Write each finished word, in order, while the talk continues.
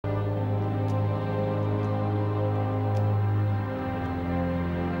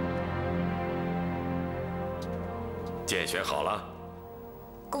剑选好了。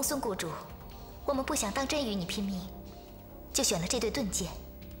公孙谷主，我们不想当真与你拼命，就选了这对盾剑。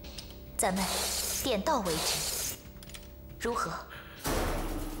咱们点到为止，如何？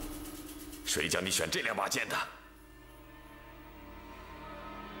谁叫你选这2把剑的？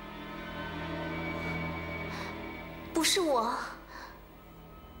不是我，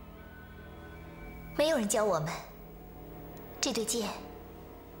没有人教我们。这对剑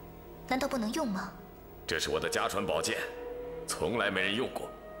难道不能用吗？这是我的家传宝剑，从来没人用过。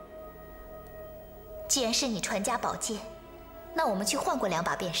既然是你传家宝剑，那我们去换过2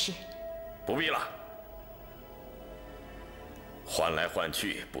把便是。不必了，换来换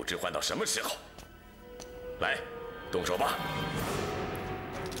去，不知换到什么时候。来，动手吧。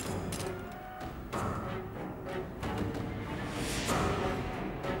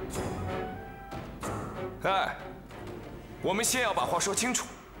哎，我们先要把话说清楚。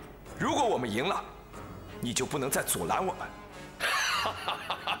如果我们赢了，你就不能再阻拦我们。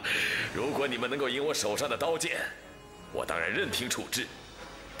如果你们能够赢我手上的刀剑，我当然任凭处置。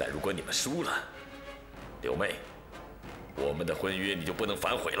但如果你们输了，柳妹，我们的婚约你就不能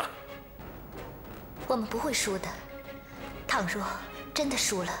反悔了。我们不会输的。倘若真的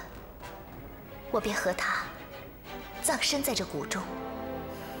输了，我便和他葬身在这谷中。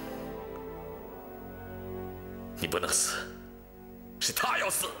你不能死，是他要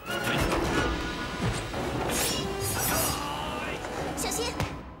死。小心！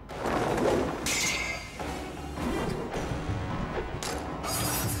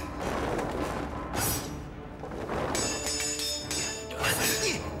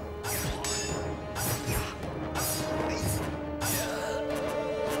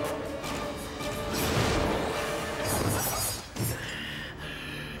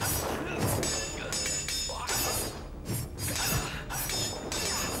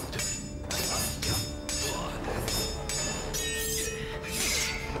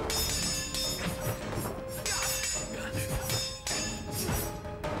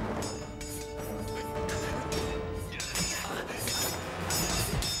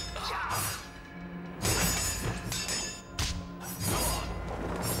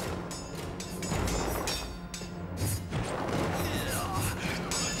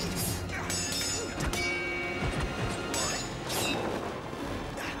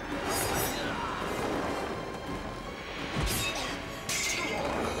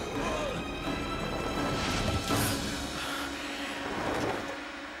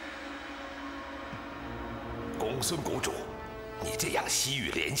公孙谷主，你这样西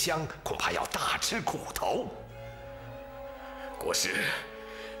域莲香，恐怕要大吃苦头。国师，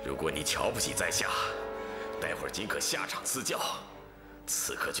如果你瞧不起在下，待会儿尽可下场赐教，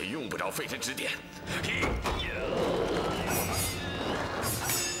此刻却用不着费神指点。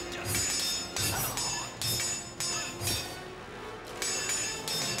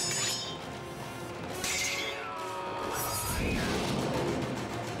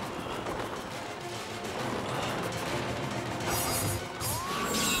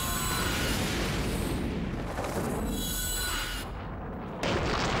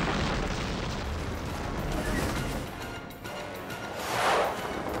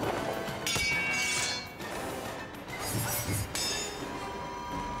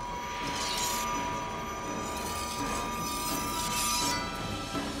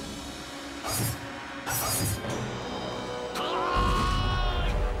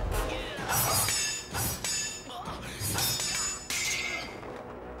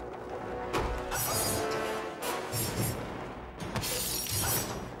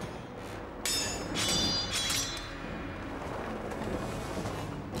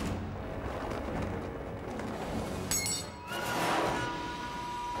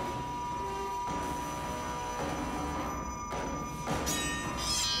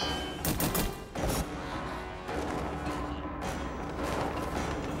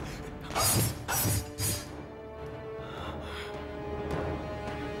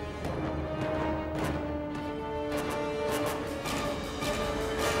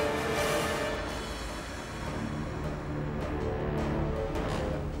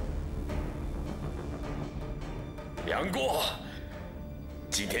杨过，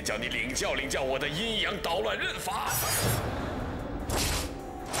今天叫你领教领教我的阴阳捣乱刃法。